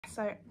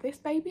So this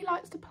baby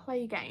likes to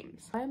play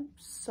games. I am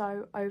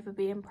so over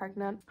being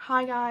pregnant.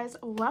 Hi guys,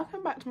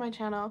 welcome back to my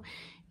channel.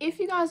 If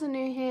you guys are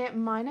new here,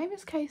 my name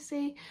is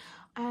Casey.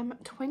 I'm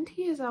 20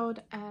 years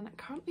old and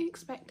currently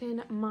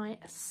expecting my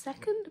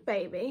second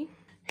baby,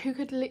 who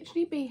could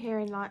literally be here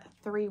in like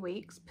 3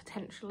 weeks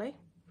potentially.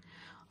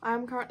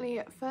 I'm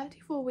currently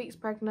 34 weeks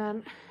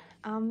pregnant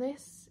and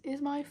this is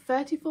my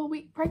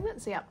 34-week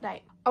pregnancy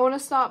update. I want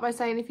to start by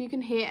saying if you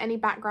can hear any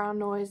background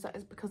noise, that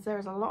is because there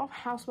is a lot of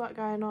housework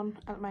going on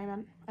at the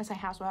moment. I say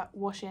housework,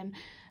 washing,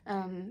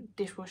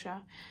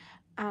 dishwasher,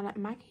 and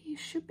Maggie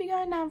should be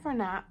going down for a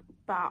nap,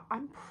 but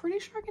I'm pretty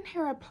sure I can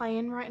hear her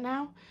playing right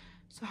now,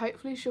 so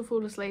hopefully she'll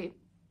fall asleep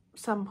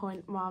some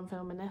point while I'm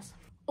filming this.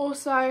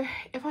 Also,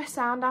 if I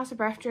sound out of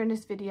breath during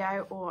this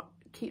video or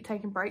keep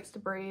taking breaks to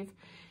breathe,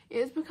 it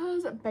is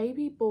because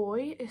baby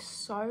boy is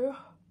so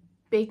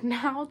big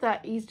now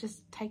that he's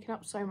just taking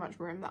up so much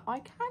room that I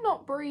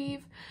cannot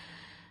breathe.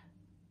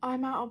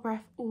 I'm out of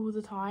breath all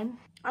the time.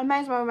 I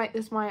may as well make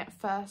this my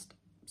first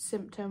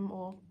symptom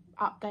or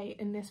update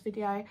in this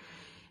video,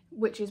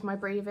 which is my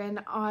breathing.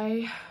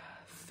 I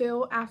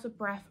feel out of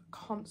breath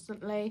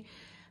constantly,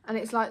 and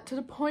it's like to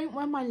the point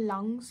where my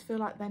lungs feel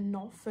like they're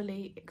not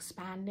fully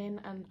expanding,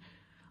 and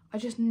I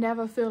just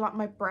never feel like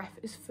my breath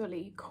is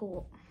fully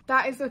caught.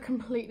 That is a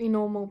completely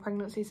normal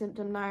pregnancy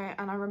symptom now,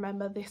 and I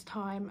remember this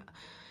time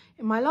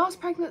in my last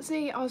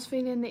pregnancy I was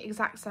feeling the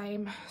exact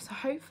same. So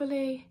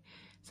hopefully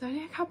it's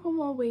only a couple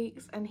more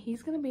weeks and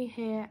he's going to be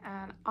here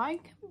and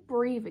I can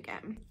breathe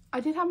again. I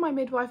did have my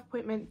midwife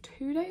appointment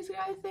 2 days ago,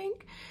 I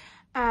think,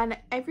 and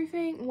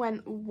everything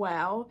went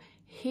well.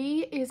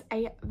 He is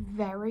a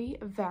very,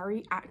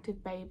 very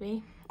active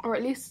baby, or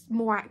at least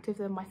more active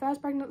than my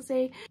first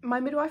pregnancy. My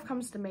midwife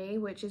comes to me,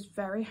 which is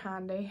very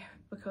handy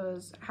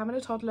because having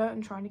a toddler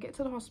and trying to get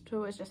to the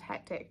hospital is just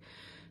hectic.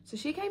 So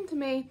she came to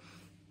me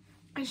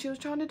and she was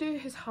trying to do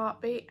his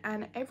heartbeat,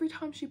 and every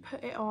time she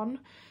put it on,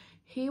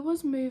 he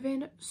was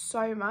moving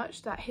so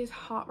much that his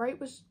heart rate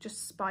was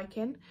just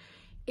spiking.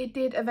 It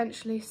did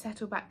eventually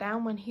settle back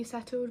down when he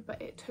settled, but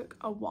it took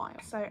a while.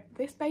 So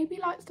this baby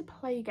likes to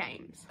play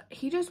games.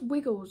 He just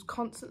wiggles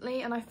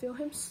constantly and I feel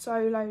him so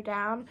low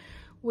down,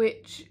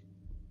 which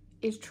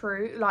is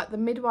true. Like, the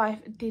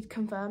midwife did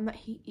confirm that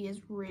he is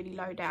really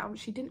low down.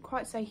 She didn't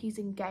quite say he's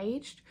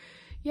engaged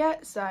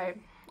yet, so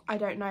I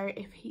don't know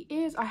if he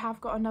is. I have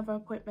got another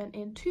appointment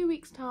in 2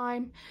 weeks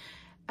time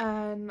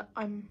and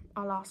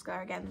I'll ask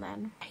her again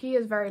then. He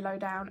is very low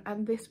down,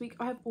 and this week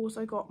I have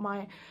also got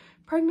my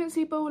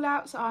pregnancy ball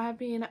out, so I have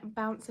been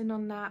bouncing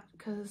on that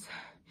because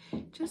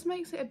it just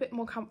makes it a bit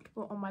more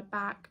comfortable on my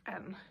back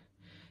and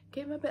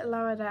get him a bit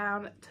lower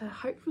down to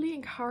hopefully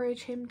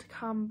encourage him to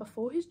come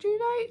before his due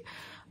date.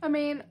 I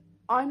mean,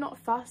 I'm not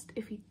fussed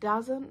if he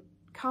doesn't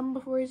come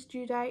before his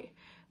due date,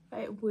 but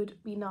it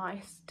would be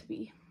nice to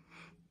be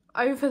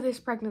over this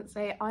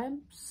pregnancy. I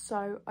am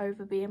so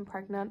over being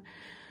pregnant.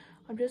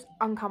 I'm just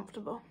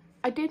uncomfortable.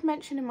 I did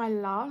mention in my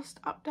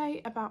last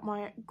update about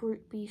my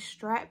group B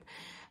strep,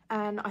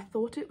 and I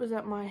thought it was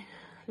at my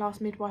last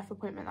midwife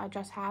appointment I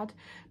just had,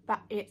 but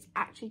it's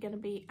actually going to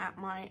be at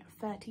my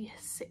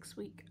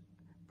 36-week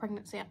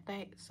pregnancy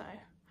update. So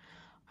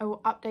I will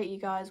update you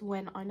guys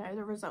when I know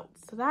the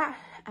results to that,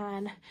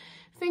 and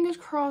fingers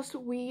crossed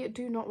we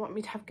do not want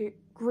me to have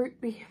group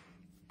B.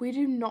 We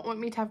do not want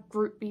me to have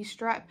group B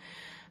strep,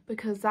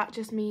 because that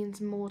just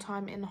means more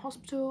time in the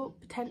hospital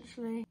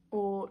potentially,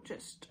 or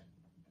just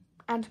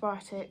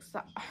antibiotics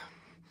that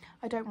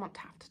I don't want to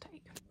have to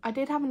take. I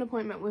did have an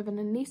appointment with an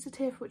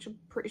anaesthetist, which I'm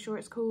pretty sure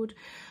it's called,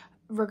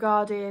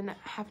 regarding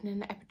having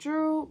an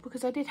epidural,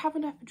 because I did have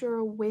an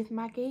epidural with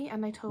Maggie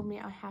and they told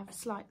me I have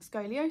slight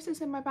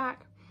scoliosis in my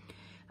back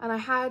and I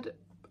had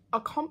a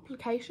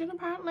complication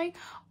apparently.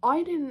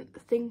 I didn't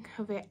think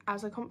of it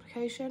as a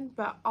complication,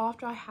 but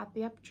after I had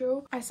the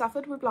epidural I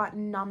suffered with like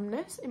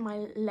numbness in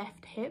my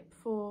left hip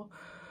for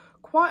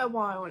quite a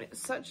while, and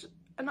it's such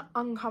an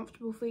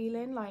uncomfortable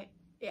feeling. Like,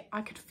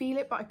 I could feel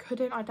it but I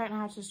couldn't. I don't know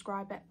how to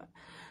describe it, but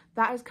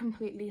that has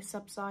completely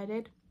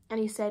subsided. And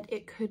he said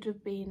it could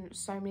have been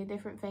so many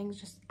different things,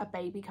 just a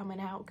baby coming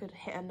out could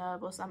hit a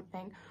nerve or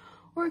something,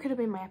 or it could have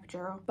been my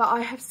epidural. But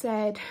I have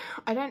said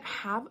I don't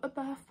have a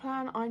birth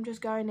plan. I'm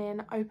just going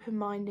in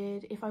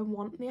open-minded. If I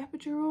want the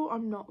epidural,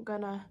 I'm not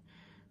gonna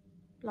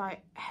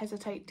like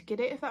hesitate to get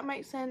it, if that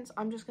makes sense.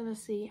 I'm just gonna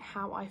see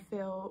how I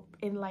feel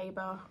in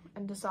labour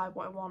and decide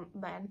what I want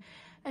then.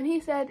 And he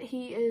said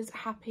he is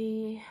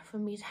happy for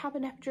me to have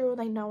an epidural.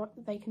 They know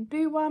they can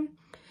do one.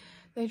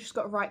 They just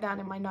got to write down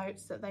in my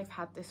notes that they've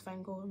had this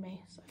phone call with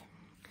me. So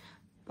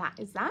that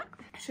is that.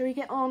 Should we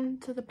get on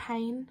to the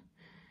pain?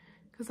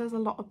 Because there's a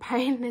lot of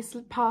pain this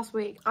past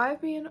week.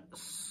 I've been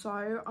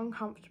so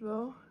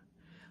uncomfortable.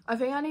 I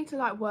think I need to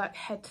like work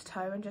head to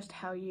toe and just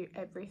tell you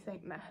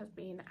everything that has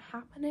been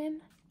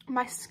happening.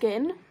 My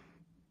skin,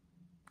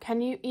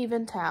 can you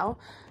even tell?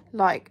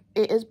 Like,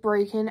 it is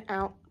breaking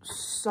out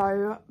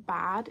so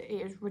bad. It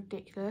is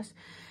ridiculous.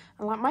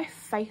 And like, my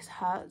face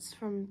hurts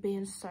from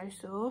being so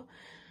sore.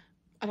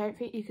 I don't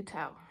think you could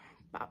tell,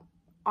 but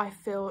I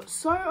feel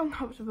so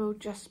uncomfortable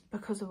just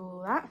because of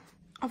all that.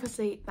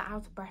 Obviously the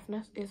out of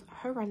breathness is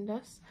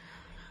horrendous.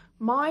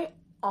 My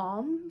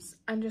arms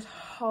and just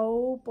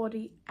whole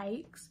body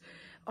aches.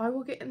 I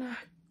will get in a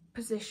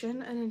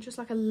position and then just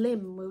like a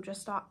limb will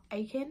just start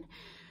aching,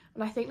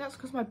 and I think that's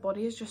because my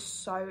body is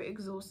just so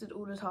exhausted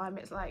all the time.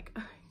 It's like,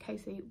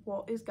 Casey,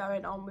 what is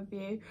going on with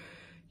you?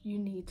 You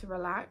need to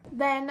relax.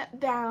 Then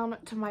down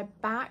to my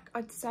back,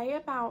 I'd say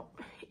about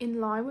in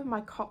line with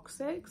my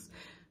coccyx,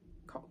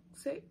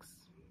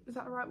 is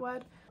that the right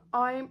word?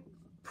 I'm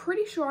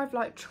pretty sure I've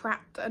like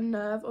trapped a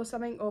nerve or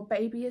something, or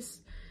baby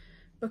is,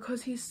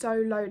 because he's so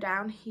low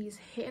down, he's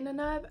hitting a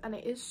nerve and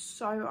it is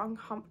so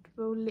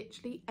uncomfortable.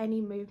 Literally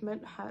any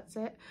movement hurts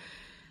it.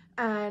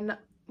 And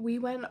we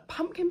went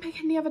pumpkin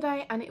picking the other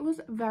day and it was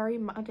very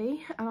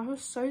muddy and I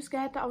was so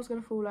scared that I was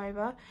going to fall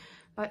over,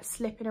 like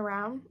slipping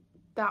around,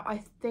 that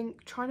I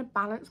think trying to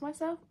balance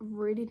myself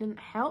really didn't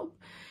help,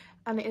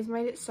 and it has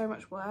made it so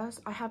much worse.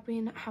 I have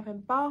been having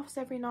baths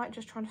every night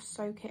just trying to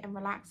soak it and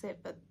relax it,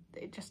 but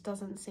it just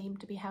doesn't seem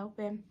to be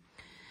helping.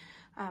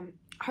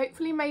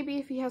 Hopefully maybe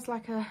if he has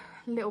like a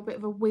little bit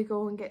of a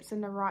wiggle and gets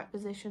in the right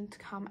position to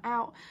come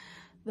out,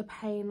 the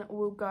pain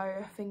will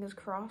go, fingers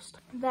crossed.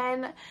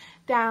 Then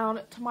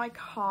down to my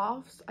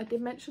calves. I did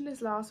mention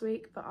this last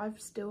week, but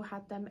I've still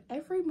had them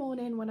every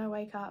morning when I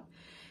wake up,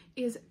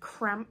 is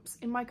cramps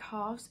in my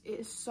calves. It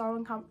is so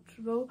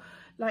uncomfortable.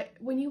 Like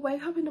when you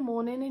wake up in the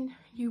morning and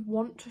you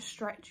want to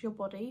stretch your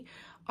body,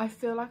 I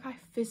feel like I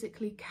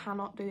physically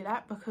cannot do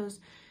that,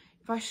 because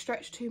if I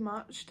stretch too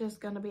much, there's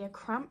going to be a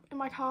cramp in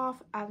my calf,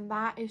 and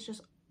that is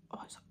just, oh,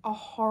 it's a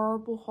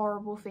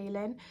horrible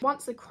feeling.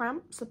 Once the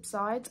cramp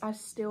subsides, I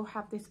still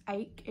have this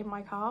ache in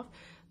my calf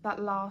that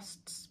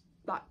lasts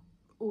like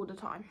all the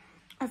time.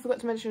 I forgot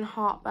to mention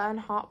heartburn.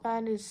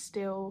 Heartburn is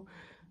still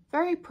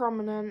very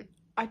prominent.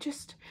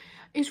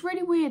 It's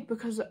really weird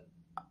because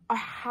I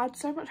had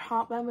so much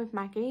heartburn with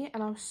Maggie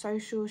and I was so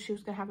sure she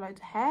was going to have loads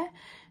of hair,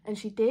 and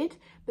she did,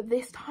 but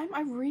this time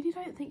I really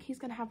don't think he's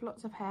going to have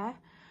lots of hair.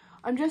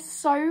 I'm just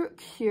so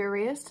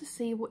curious to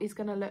see what he's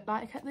going to look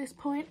like at this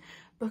point,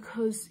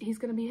 because he's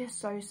going to be here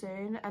so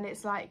soon and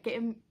it's like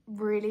getting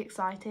really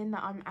exciting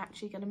that I'm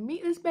actually going to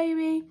meet this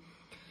baby.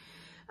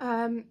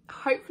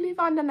 Hopefully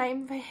find a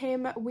name for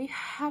him. We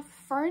have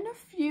thrown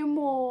a few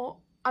more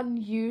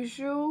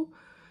unusual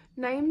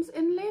names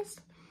in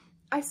list.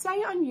 I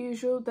say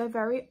unusual, they're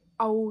very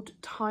old,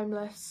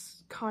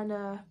 timeless kind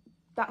of,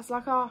 that's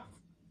like our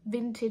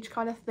vintage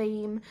kind of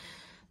theme.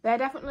 They're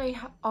definitely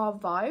our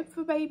vibe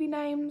for baby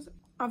names.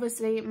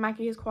 Obviously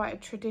Maggie is quite a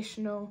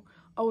traditional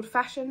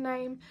old-fashioned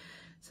name,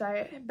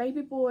 so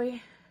baby boy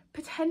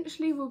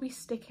potentially will be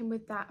sticking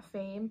with that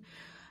theme.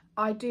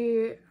 I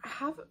do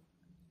have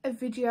a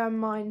video in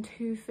mind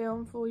to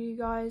film for you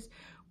guys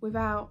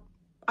without,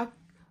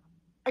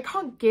 I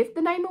can't give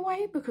the name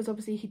away because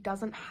obviously he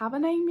doesn't have a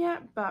name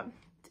yet, but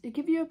to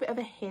give you a bit of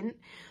a hint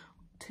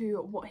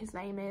to what his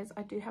name is,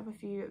 I do have a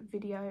few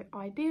video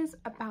ideas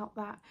about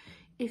that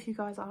if you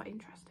guys are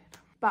interested.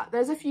 But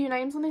there's a few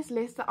names on this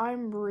list that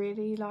I'm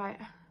really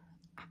like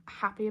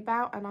happy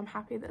about, and I'm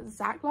happy that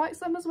Zach likes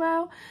them as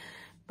well.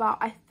 But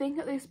I think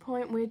at this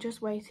point we're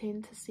just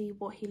waiting to see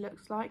what he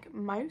looks like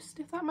most,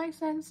 if that makes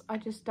sense. I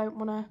just don't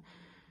want to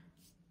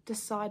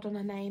decide on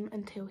a name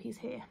until he's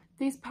here.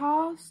 These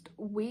past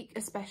week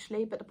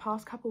especially, but the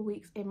past couple of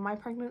weeks in my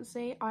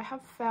pregnancy, I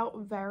have felt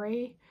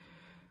very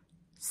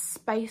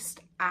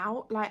spaced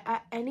out. Like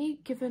at any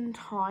given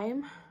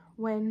time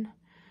when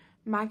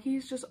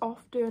Maggie's just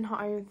off doing her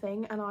own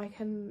thing and I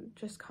can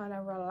just kind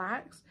of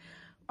relax,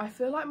 I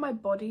feel like my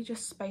body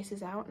just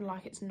spaces out and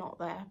like it's not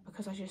there,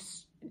 because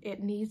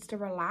it needs to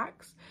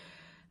relax.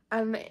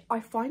 And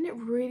I find it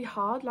really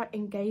hard like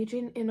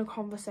engaging in a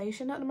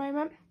conversation at the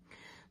moment.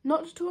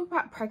 Not to talk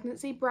about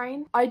pregnancy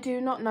brain, I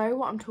do not know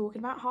what I'm talking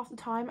about half the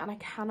time and I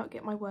cannot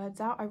get my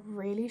words out. I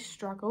really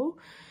struggle.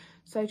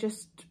 So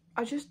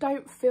I just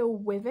don't feel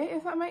with it,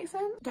 if that makes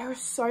sense. There are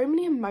so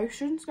many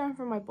emotions going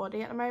through my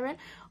body at the moment.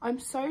 I'm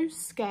so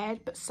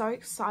scared but so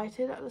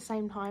excited at the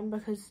same time,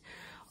 because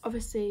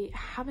obviously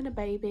having a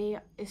baby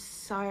is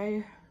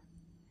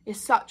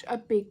such a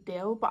big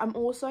deal, but I'm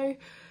also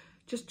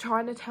just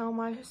trying to tell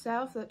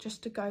myself that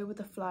just to go with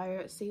the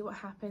flow, see what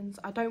happens.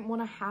 I don't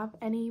want to have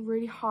any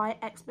really high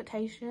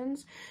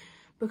expectations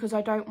because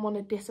I don't want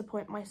to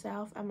disappoint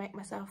myself and make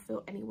myself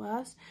feel any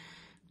worse.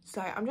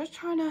 So I'm just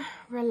trying to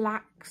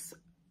relax,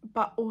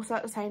 but also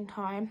at the same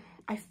time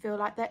I feel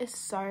like there is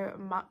so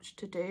much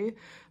to do,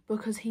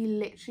 because he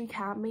literally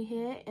can be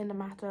here in a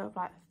matter of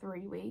like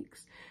 3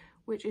 weeks,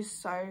 which is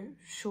so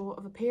short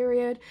of a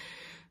period.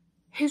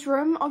 His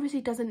room obviously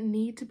doesn't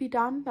need to be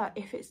done, but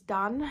if it's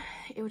done,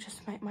 it will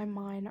just make my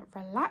mind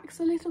relax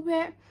a little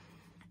bit.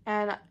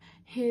 And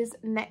his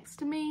next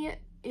to me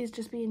is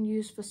just being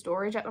used for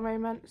storage at the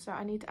moment, so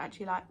I need to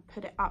actually like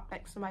put it up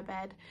next to my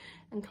bed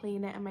and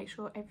clean it and make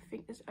sure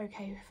everything is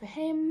okay for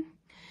him.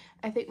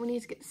 I think we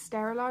need to get the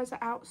sterilizer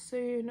out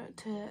soon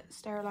to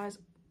sterilize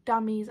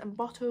dummies and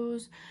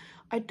bottles.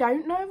 I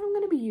don't know if I'm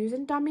going to be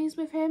using dummies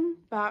with him,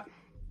 but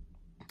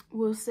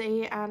we'll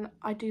see. And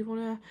I do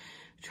want to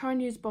try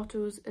and use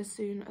bottles as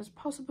soon as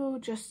possible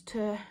just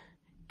to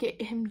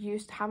get him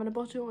used to having a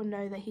bottle and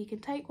know that he can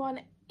take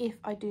one if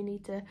I do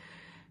need to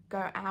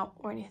go out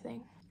or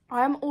anything.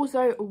 I am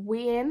also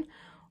weeing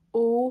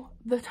all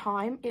the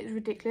time. It's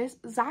ridiculous.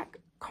 Zach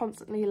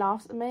constantly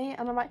laughs at me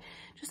and I'm like,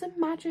 just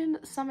imagine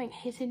something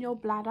hitting your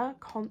bladder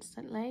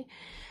constantly.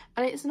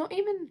 And it's not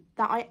even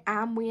that I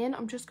am weeing,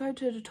 I'm just going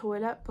to the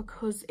toilet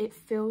because it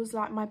feels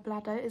like my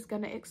bladder is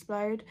going to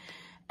explode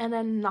and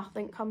then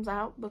nothing comes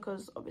out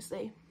because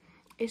obviously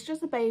it's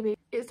just a baby.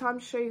 It's time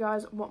to show you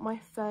guys what my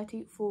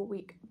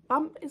 34-week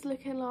bump is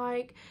looking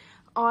like.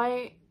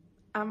 I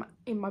am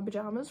in my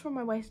pajamas from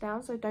my waist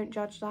down, so don't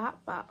judge that,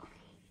 but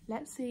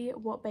let's see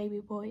what baby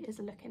boy is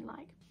looking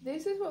like.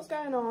 This is what's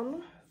going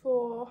on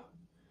for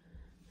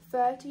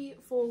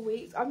 34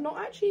 weeks. I'm not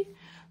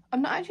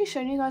actually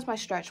showing you guys my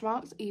stretch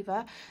marks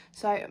either.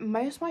 So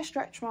most of my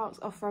stretch marks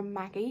are from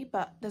Maggie,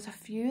 but there's a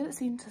few that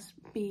seem to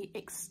be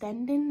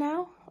extending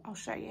now. I'll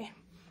show you.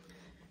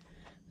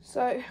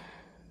 So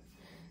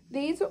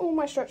these are all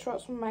my stretch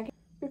marks from Maggie.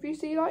 If you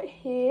see like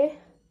here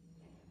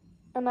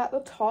and at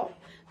the top,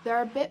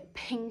 they're a bit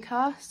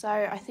pinker, so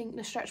I think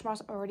the stretch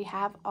marks I already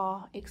have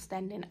are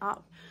extending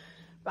up.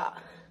 But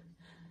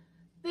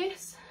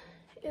this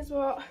is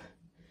what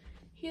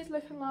he's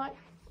looking like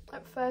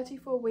at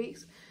 34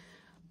 weeks.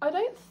 I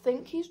don't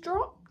think he's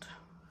dropped,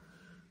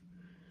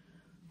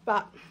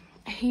 but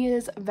he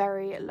is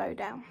very low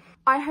down.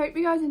 I hope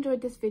you guys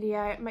enjoyed this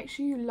video. Make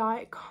sure you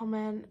like,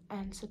 comment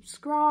and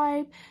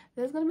subscribe.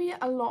 There's going to be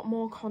a lot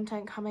more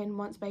content coming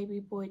once baby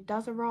boy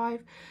does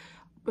arrive,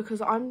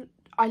 because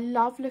I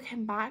love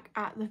looking back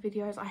at the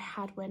videos I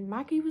had when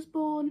Maggie was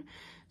born,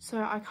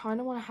 so I kind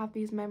of want to have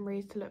these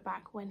memories to look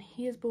back when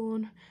he is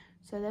born.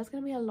 So there's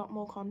going to be a lot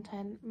more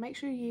content. Make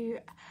sure you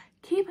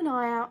keep an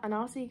eye out and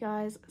I'll see you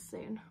guys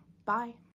soon. Bye.